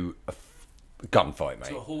to a gunfight, mate.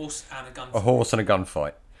 To a horse and a gunfight. A horse and a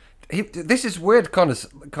gunfight. This is weird, kind of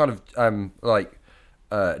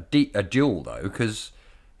a duel though, because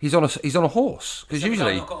he's on a horse. Because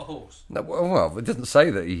usually, not got a horse. No, well, it doesn't say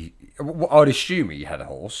that he. I'd assume he had a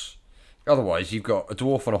horse. Otherwise, you've got a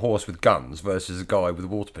dwarf on a horse with guns versus a guy with a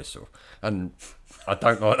water pistol, and I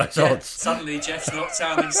don't like those odds. Suddenly, Jeff's not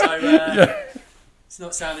sounding so It's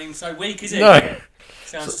not sounding so weak, is it? No.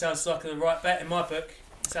 Sounds like the right bet in my book.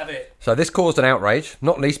 Let's have it. So this caused an outrage,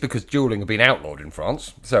 not least because duelling had been outlawed in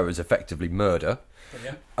France, so it was effectively murder.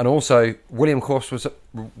 Brilliant. And also, William Croft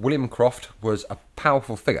was a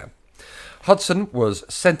powerful figure. Hudson was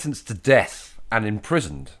sentenced to death and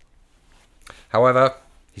imprisoned. However,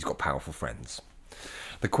 he's got powerful friends.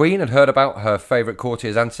 The Queen had heard about her favourite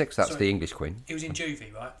courtier's antics. That's the English Queen. He was in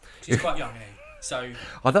juvie, right? She's quite young, isn't he? So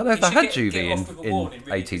I don't know if he they had should juvie get off with a warning, in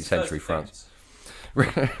really, 18th it's century first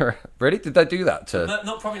France. Really? Did they do that to?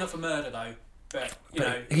 Probably not for murder though. But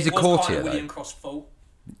he's it a was courtier, kind of though. William Croft's fault.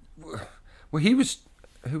 Well, he was.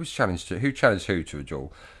 Who was challenged to? Who challenged who to a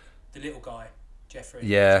duel? The little guy, Geoffrey.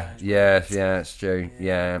 Yeah, it's Stu.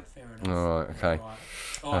 Yeah. Fair enough. All right. Okay.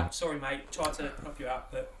 All right. Sorry, mate. Tried to help you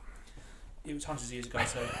out, but it was hundreds of years ago,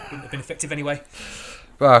 so it wouldn't have been effective anyway.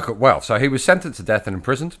 Well, so he was sentenced to death and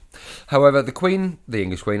imprisoned. However, the Queen, the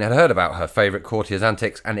English Queen, had heard about her favourite courtier's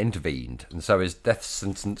antics and intervened, and so his death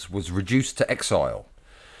sentence was reduced to exile.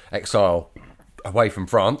 Exile away from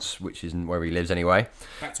France, which isn't where he lives anyway.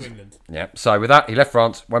 Back to England. Yeah. So with that, he left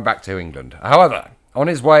France, went back to England. However, on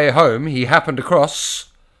his way home, he happened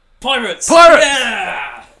across Pirates.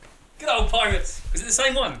 Pirates. Good old pirates. Is it the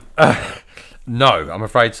same one? No, I'm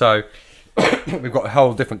afraid so. We've got a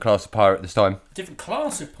whole different class of pirate this time. Different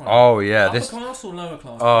class of pirate. Oh yeah, Upper class or lower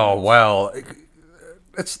class? Oh well,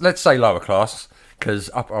 let's say lower class, because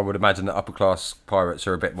I would imagine that upper class pirates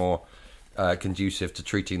are a bit more conducive to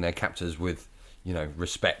treating their captors with,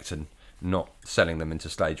 respect and not selling them into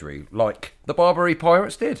slavery like the Barbary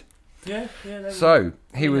pirates did. Yeah. So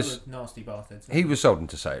he was nasty bastards. he was sold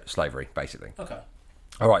into slavery basically. Okay.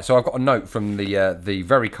 All right, so I've got a note from the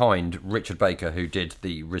very kind Richard Baker, who did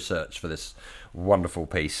the research for this wonderful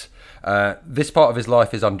piece. This part of his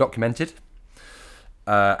life is undocumented.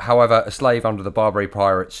 However, a slave under the Barbary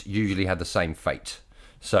pirates usually had the same fate.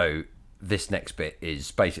 So this next bit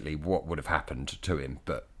is basically what would have happened to him,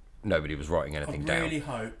 but nobody was writing anything down. I really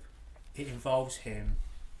hope it involves him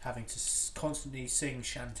having to constantly sing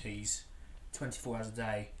shanties 24 hours a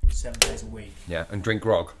day, 7 days a week. Yeah, and drink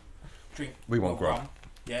grog. We want grog. Rum.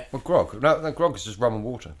 Yeah. Well, grog. No, grog is just rum and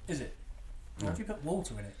water. Is it? Why have you put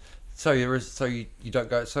water in it? So you don't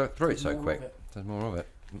go through it so quick. There's more of it.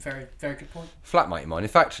 Very, very good point. Flatmate of mine. In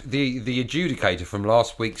fact, the adjudicator from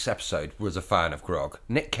last week's episode was a fan of grog.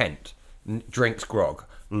 Nick Kent drinks grog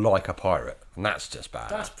like a pirate, and that's just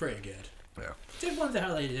bad. That's pretty good. Yeah. I did wonder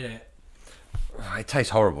how they did it. It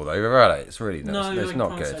tastes horrible though. You've had it. It's really No, it's I not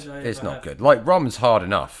can't good. say that I It's ever not have. good. Like rum's hard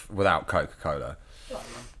enough without Coca-Cola. Like rum.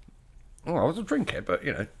 Well, I was drink it, but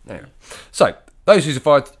anyway. So those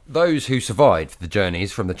who survived the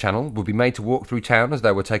journeys from the Channel would be made to walk through town as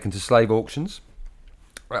they were taken to slave auctions.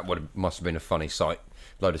 That must have been a funny sight.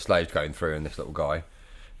 A load of slaves going through, and this little guy.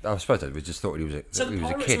 I suppose they just thought he was a So the he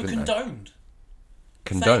was a pirates kid, were weren't they? condoned.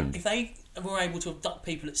 Condoned. If they were able to abduct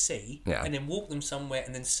people at sea Yeah. and then walk them somewhere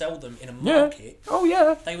and then sell them in a Yeah. market, Oh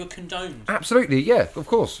yeah. they were condoned. Absolutely. Yeah. Of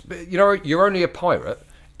course. But, you're only a pirate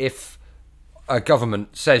if a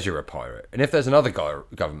government says you're a pirate, and if there's another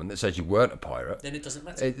government that says you weren't a pirate, Then it doesn't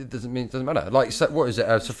matter. it doesn't matter. Like, what is it?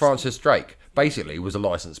 Sir Francis Drake basically was a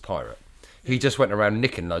licensed pirate. He just went around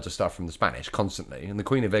nicking loads of stuff from the Spanish constantly, and the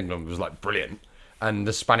Queen of England was like brilliant, and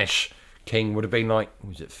the Spanish king would have been like,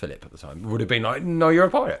 was it Philip at the time? Would have been like, no, you're a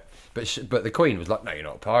pirate. But the Queen was like, no, you're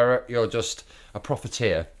not a pirate. You're just a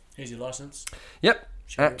profiteer. Here's your licence. Yep.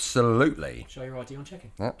 Show your- Absolutely. Show your ID on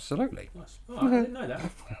checking. Absolutely. Nice. Oh, I didn't know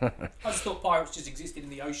that. I just thought pirates just existed in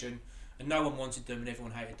the ocean and no one wanted them and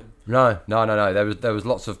everyone hated them. No. There was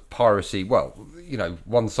lots of piracy. Well,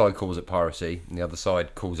 one side calls it piracy, and the other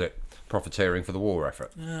side calls it profiteering for the war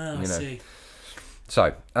effort. I see.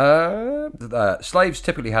 So, slaves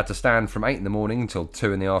typically had to stand from 8 in the morning until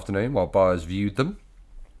 2 in the afternoon while buyers viewed them.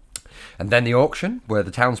 And then the auction, where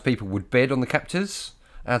the townspeople would bid on the captors,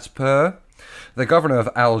 as per. The governor of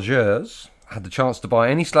Algiers had the chance to buy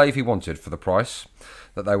any slave he wanted for the price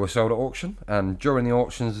that they were sold at auction, and during the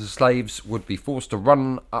auctions the slaves would be forced to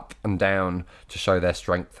run up and down to show their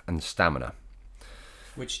strength and stamina.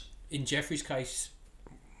 Which, in Geoffrey's case,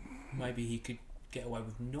 maybe he could get away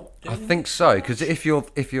with not doing I think so, because if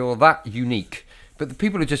you're that unique, but the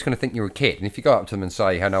people are just going to think you're a kid, and if you go up to them and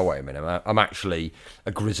say, "Hey, no, wait a minute, I'm actually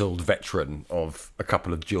a grizzled veteran of a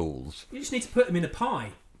couple of duels." You just need to put him in a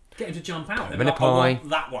pie. Get him to jump out. Put him in a I pie. want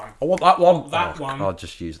that one. I want that one. That one. I'll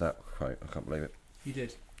just use that quote. I can't believe it. You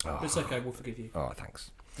did. But it's okay, we'll forgive you. Oh,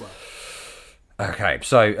 thanks. Well, Okay,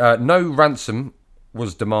 so no ransom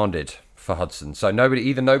was demanded for Hudson. So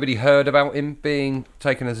nobody heard about him being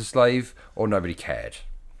taken as a slave, or nobody cared.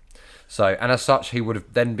 So, and as such, he would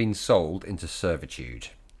have then been sold into servitude.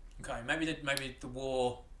 okay. Okay, maybe the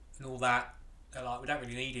war and all that. They're like, we don't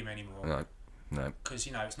really need him anymore. No. Because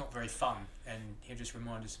it's not very fun, and he'll just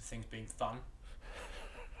remind us of things being fun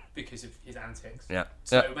because of his antics. Yeah.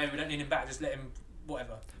 So maybe we don't need him back. Just let him,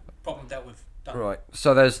 whatever, problem dealt with. Done. Right.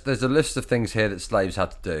 So there's a list of things here that slaves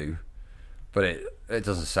had to do, but it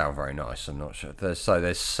doesn't sound very nice. I'm not sure.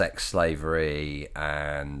 There's sex slavery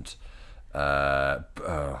and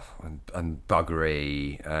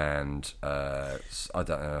buggery and I don't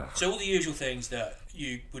know. So all the usual things that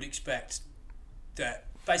you would expect that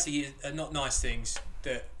basically are not nice things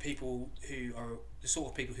that people who are the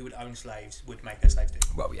sort of people who would own slaves would make their slaves do.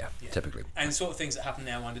 Well, yeah. Typically. And sort of things that happen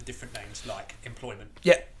now under different names like employment.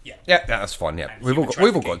 Yeah. Yeah. Yeah, that's fine. Yeah, And we've all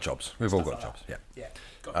got jobs. We've all got like jobs. that. Yeah.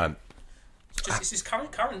 Yeah. This is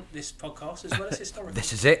current this podcast as well as historical.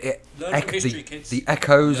 This is it. Learn from history, kids. The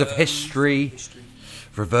echoes of history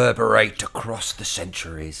reverberate across the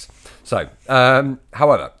centuries. So,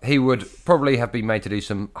 however, he would probably have been made to do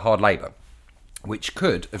some hard labour, which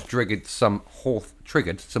could have triggered some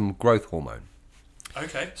growth hormone.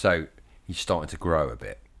 Okay. So he's starting to grow a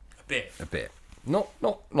bit. A bit. Not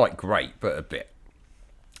like great, but a bit.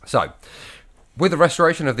 So, with the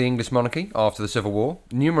restoration of the English monarchy after the Civil War,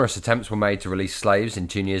 numerous attempts were made to release slaves in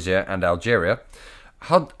Tunisia and Algeria,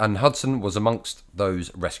 and Hudson was amongst those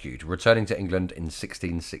rescued, returning to England in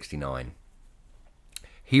 1669.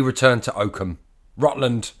 He returned to Oakham,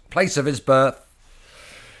 Rutland, place of his birth.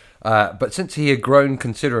 But since he had grown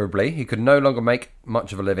considerably, he could no longer make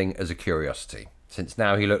much of a living as a curiosity, since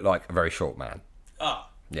now he looked like a very short man. Ah.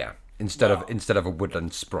 Yeah, instead of a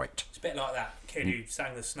woodland sprite. It's a bit like that kid who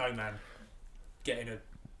sang the Snowman, getting a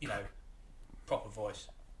proper voice.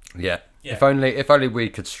 Yeah. If only we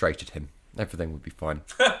castrated him, everything would be fine.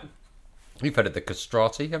 You've heard of the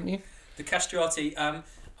castrati, haven't you? The castrati. I'm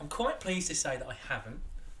quite pleased to say that I haven't.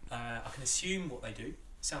 I can assume what they do.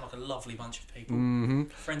 Sound like a lovely bunch of people. Mm-hmm.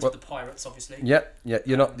 Friends with the pirates, obviously. Yeah.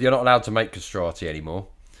 You're not allowed to make castrati anymore.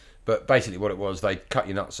 But basically, what it was, they cut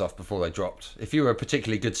your nuts off before they dropped. If you were a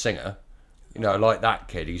particularly good singer, like that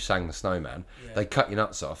kid who sang the Snowman, they cut your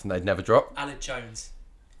nuts off and they'd never drop. Aled Jones.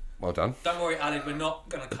 Well done. Don't worry, Aled, we're not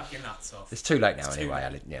going to cut your nuts off. It's too late now anyway,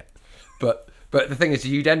 Aled. Yeah. But the thing is,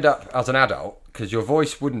 you'd end up as an adult because your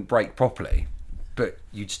voice wouldn't break properly, but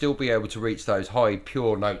you'd still be able to reach those high,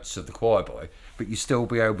 pure notes of the choir boy, but you'd still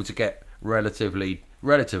be able to get relatively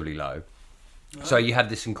low. Oh. So you had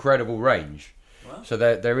this incredible range. Wow. So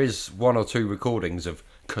there is one or two recordings of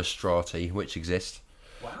castrati which exist.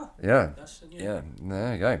 Wow. Yeah. Yeah.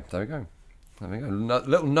 There you go. There we go.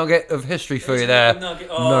 Little nugget of history for you there.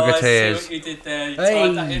 Nuggeteers. I see what you did there. You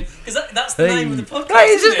tied that in. Because that's the name of the podcast,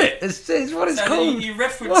 isn't it? It's what it's called. You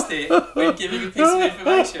referenced it when giving a piece of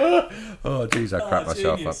information. Oh, jeez, I cracked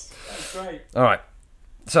myself up. That's great. All right.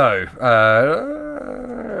 So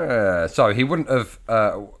he wouldn't have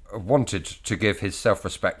wanted to give his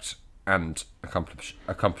self-respect and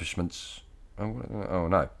accomplishments. Oh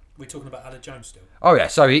no. We're talking about Aled Jones still. Oh yeah.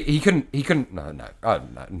 So he couldn't. No. Oh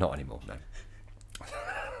no, not anymore. No.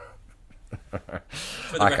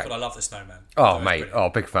 For the record, I love the Snowman. Oh mate. Oh,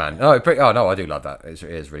 big fan. Oh no, I do love that. It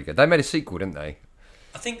is really good. They made a sequel, didn't they?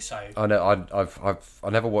 I think so. I know. I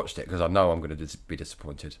never watched it because I know I'm going to be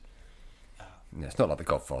disappointed. Yeah, it's not like The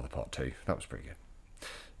Godfather Part 2. That was pretty good.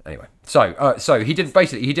 Anyway, so he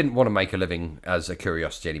didn't want to make a living as a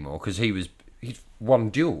curiosity anymore because he'd won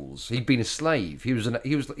duels. He'd been a slave.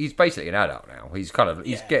 He's basically an adult now. He's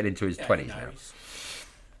getting into his 20s now.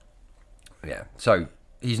 Yeah. So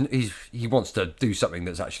he wants to do something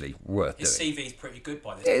that's actually worth doing. His CV's pretty good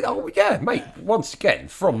by this point. Oh yeah, mate. Yeah. Once again,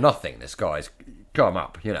 from nothing, this guy's come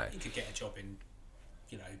up. He could get a job in,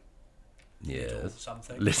 Lidl or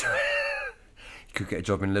something. He could get a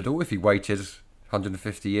job in Lidl if he waited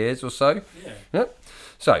 150 years or so. Yeah.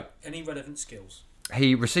 So, any relevant skills?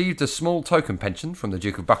 He received a small token pension from the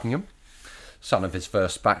Duke of Buckingham, son of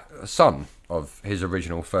his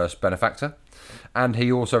original first benefactor, and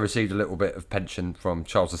he also received a little bit of pension from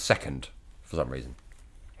Charles II for some reason.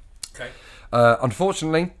 Okay.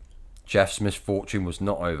 Unfortunately, Jeff's misfortune was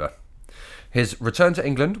not over. His return to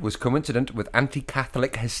England was coincident with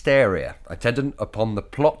anti-Catholic hysteria, attendant upon the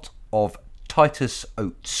plot of Titus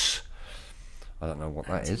Oates. I don't know what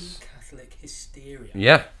that is. Catholic hysteria.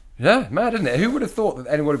 Yeah, mad, isn't it? Who would have thought that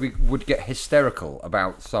anybody would get hysterical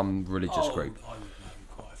about some religious group? I would know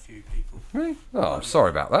quite a few people. Really? Oh, I'm sorry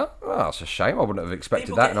about that. Oh, that's a shame. I wouldn't have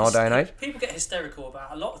expected that in our day and age. People get hysterical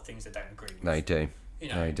about a lot of things they don't agree with. They do.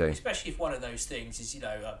 They do. Especially if one of those things is,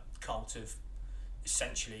 a cult of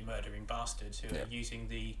essentially murdering bastards who are using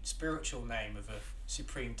the spiritual name of a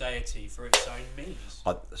supreme deity for its own means.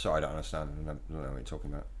 Sorry, I don't understand. I don't know what you're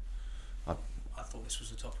talking about. I thought this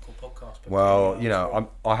was a topical podcast. But Well, clearly you I know, was wrong.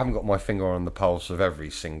 I haven't got my finger on the pulse of every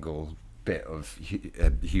single bit of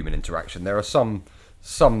human interaction. There are some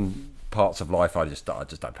parts of life I just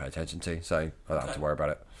don't pay attention to, so I don't have to worry about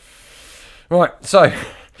it. Right, so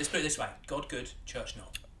Let's put it this way: God good, church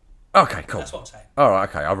not. okay, cool. That's what I'm saying. All right,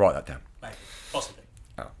 okay, I'll write that down. Maybe, possibly.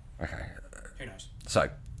 Oh, okay. Who knows? So,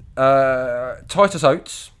 Titus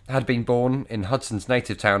Oates had been born in Hudson's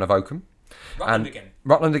native town of Oakham. Rutland again.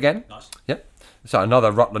 Rutland again. Nice. Yep. So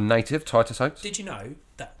another Rutland native, Titus Oates. Did you know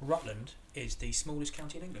that Rutland is the smallest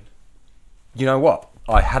county in England? You know what?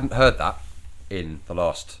 I hadn't heard that in the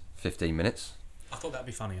last 15 minutes. I thought that'd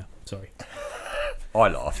be funnier. Sorry. I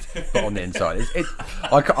laughed, but on the inside,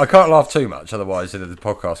 I can't laugh too much, otherwise the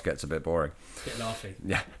podcast gets a bit boring. Bit laughy.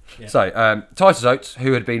 Yeah. Yeah. So, Titus Oates,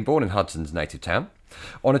 who had been born in Hudson's native town,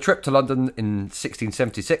 on a trip to London in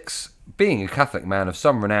 1676, being a Catholic man of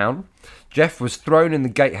some renown, Jeff was thrown in the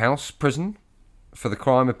Gatehouse prison for the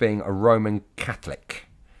crime of being a Roman Catholic.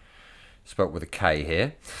 Spelt with a K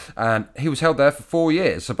here. And he was held there for 4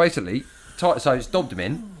 years. So basically, Titus Oates dobbed him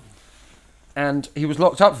in, and he was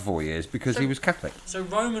locked up for 4 years because he was Catholic. So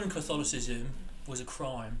Roman Catholicism was a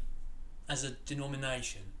crime as a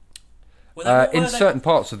denomination. In certain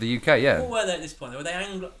parts of the UK, yeah. What were they at this point? Were they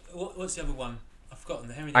what's the other one? I've forgotten.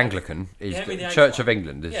 The Henry Anglican is Henry the VIII Church one. of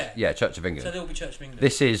England. Yeah. Church of England. So they'll be Church of England.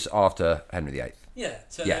 This is after Henry VIII. Yeah.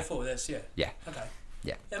 So Yeah. therefore, that's Yeah. Okay.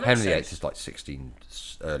 Yeah. That makes Henry VIII sense. is like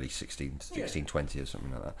early 1620 or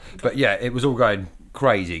something like that. But yeah, it was all going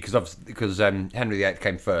crazy because Henry VIII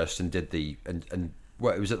came first and did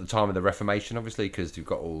well, it was at the time of the Reformation, obviously, because you've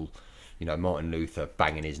got all, Martin Luther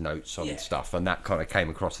banging his notes on stuff, and that kind of came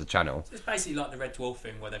across the channel. It's basically like the Red Dwarf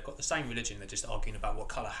thing, where they've got the same religion, they're just arguing about what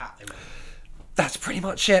colour hat they wear. That's pretty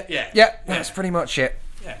much it. Yeah. That's pretty much it.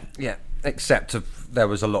 Yeah. Yeah, except there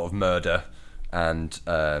was a lot of murder and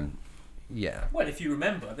yeah. Well, if you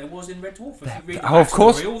remember, there was in Red Dwarf. If you read the Oh, of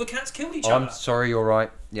course. backstory, all the cats killed each I'm other. sorry, you're right.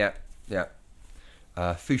 Yeah.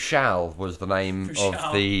 Fuchal was the name Fuchal.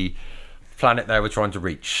 of the planet they were trying to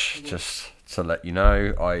reach. Just to let you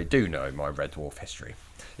know, I do know my Red Dwarf history,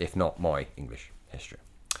 if not my English history.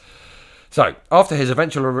 So, after his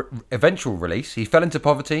eventual release, he fell into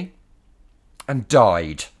poverty and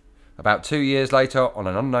died about 2 years later on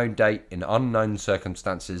an unknown date in unknown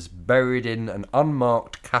circumstances, buried in an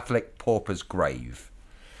unmarked Catholic pauper's grave.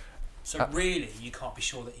 So really, you can't be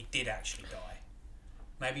sure that he did actually die.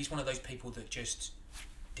 Maybe he's one of those people that just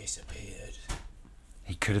disappeared.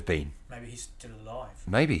 He could have been. Maybe he's still alive.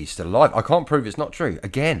 Maybe he's still alive. I can't prove it's not true.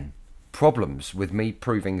 Again, problems with me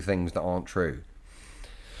proving things that aren't true.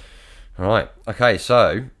 All right. Okay.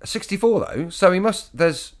 So 64 though. So he must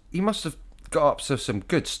have got up to some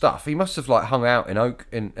good stuff. He must have hung out in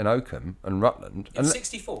Oakham and Rutland. In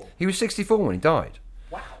 64? He was 64 when he died.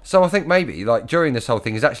 Wow. So I think maybe during this whole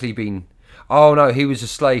thing, he's actually been. Oh no, he was a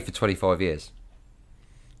slave for 25 years.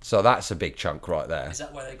 So that's a big chunk right there. Is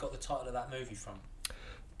that where they got the title of that movie from?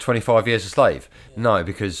 25 Years a Slave? Yeah. No,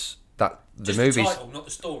 because the Just movie's the title, not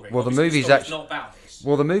the story. Well, Obviously, the movie's story's actually not about this.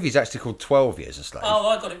 Well, the movie's actually called 12 Years a Slave. Oh,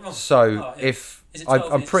 I got it wrong. So Is it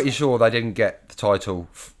 12 I'm Years pretty a Slave? sure they didn't get the title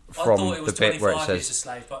I from thought it was the bit where it 25 Years a says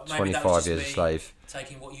Slave, but maybe 25 that was Years a just Slave,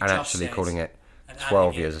 taking what you and just actually said calling it and 12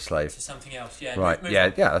 adding Years it a Slave. to something else. Yeah, Right? move Yeah,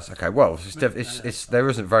 on. that's okay. Well, it's there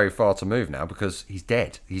isn't very far to move now because he's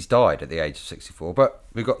dead. He's died at the age of 64. But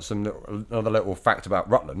we've got another little fact about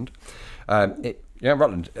Rutland.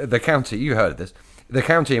 Rutland, the county. You heard of this? The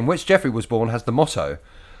county in which Geoffrey was born has the motto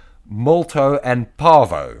 "Molto and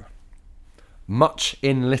Parvo," much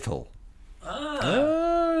in little.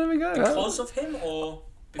 There we go. Because of him, or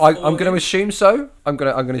I'm before going to him? assume so. I'm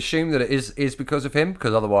going to assume that it is because of him,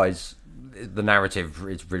 because otherwise the narrative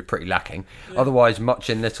is really pretty lacking. Yeah. Otherwise, much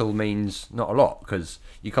in little means not a lot, because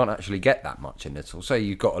you can't actually get that much in little. So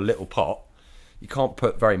you've got a little pot. You can't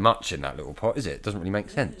put very much in that little pot, is it? It doesn't really make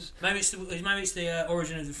sense. Maybe it's the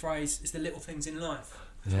origin of the phrase. It's the little things in life.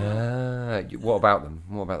 Yeah. What about them?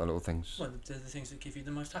 What about the little things? Well, they're the things that give you the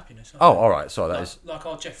most happiness. Oh, all right. Sorry, that is like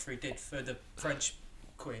our Geoffrey did for the French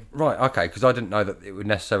Queen. right. Okay, because I didn't know that it would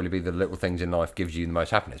necessarily be the little things in life gives you the most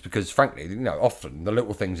happiness. Because frankly, often the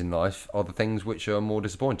little things in life are the things which are more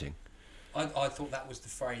disappointing. I thought that was the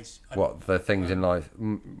phrase. The things in life,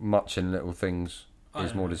 much in little things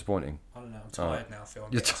is more disappointing. I don't know. I'm tired now, Phil.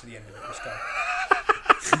 I'm You're getting to the end of it.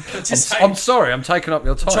 Let's go. I'm sorry, I'm taking up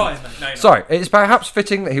your time. Trying, mate. No, you're Sorry, it's perhaps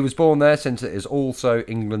fitting that he was born there since it is also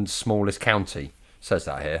England's smallest county. Says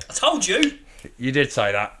that here. I told you. You did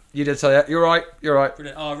say that. You're right.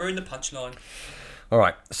 Brilliant. Oh, I ruined the punchline. All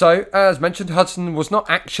right. So, as mentioned, Hudson was not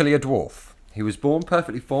actually a dwarf. He was born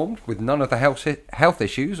perfectly formed with none of the health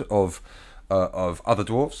issues of other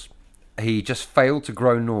dwarfs. he just failed to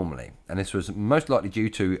grow normally, and this was most likely due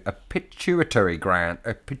to a pituitary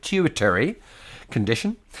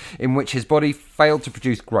condition in which his body failed to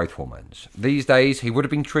produce growth hormones. These days, he would have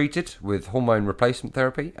been treated with hormone replacement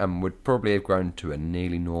therapy and would probably have grown to a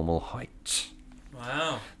nearly normal height.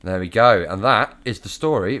 Wow. There we go, and that is the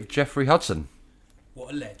story of Geoffrey Hudson.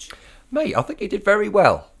 What a ledge. Mate, I think he did very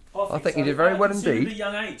well. I think he did very well At a indeed.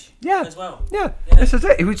 young age Yeah. as well. Yeah, this is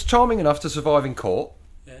it. He was charming enough to survive in court,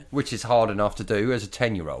 which is hard enough to do as a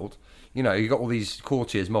 10-year-old. You know, you got all these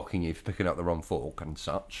courtiers mocking you for picking up the wrong fork and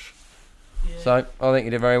such. Yeah. So, I think he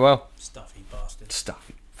did very well. Stuffy bastard.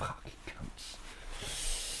 Stuffy fucking cunts.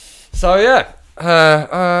 So, yeah.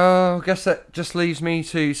 I guess that just leaves me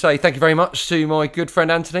to say thank you very much to my good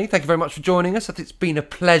friend Anthony. Thank you very much for joining us. I think it's been a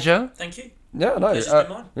pleasure. Thank you. Yeah,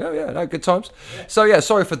 no, good times. Yeah. So yeah,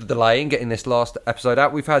 sorry for the delay in getting this last episode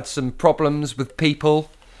out. We've had some problems with people,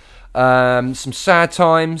 some sad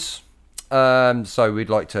times. So we'd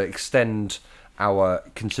like to extend our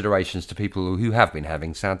considerations to people who have been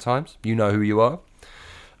having sad times. You know who you are.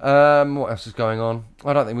 What else is going on?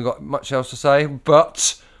 I don't think we've got much else to say,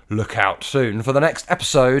 but look out soon for the next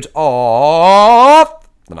episode of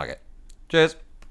The Nugget. Cheers.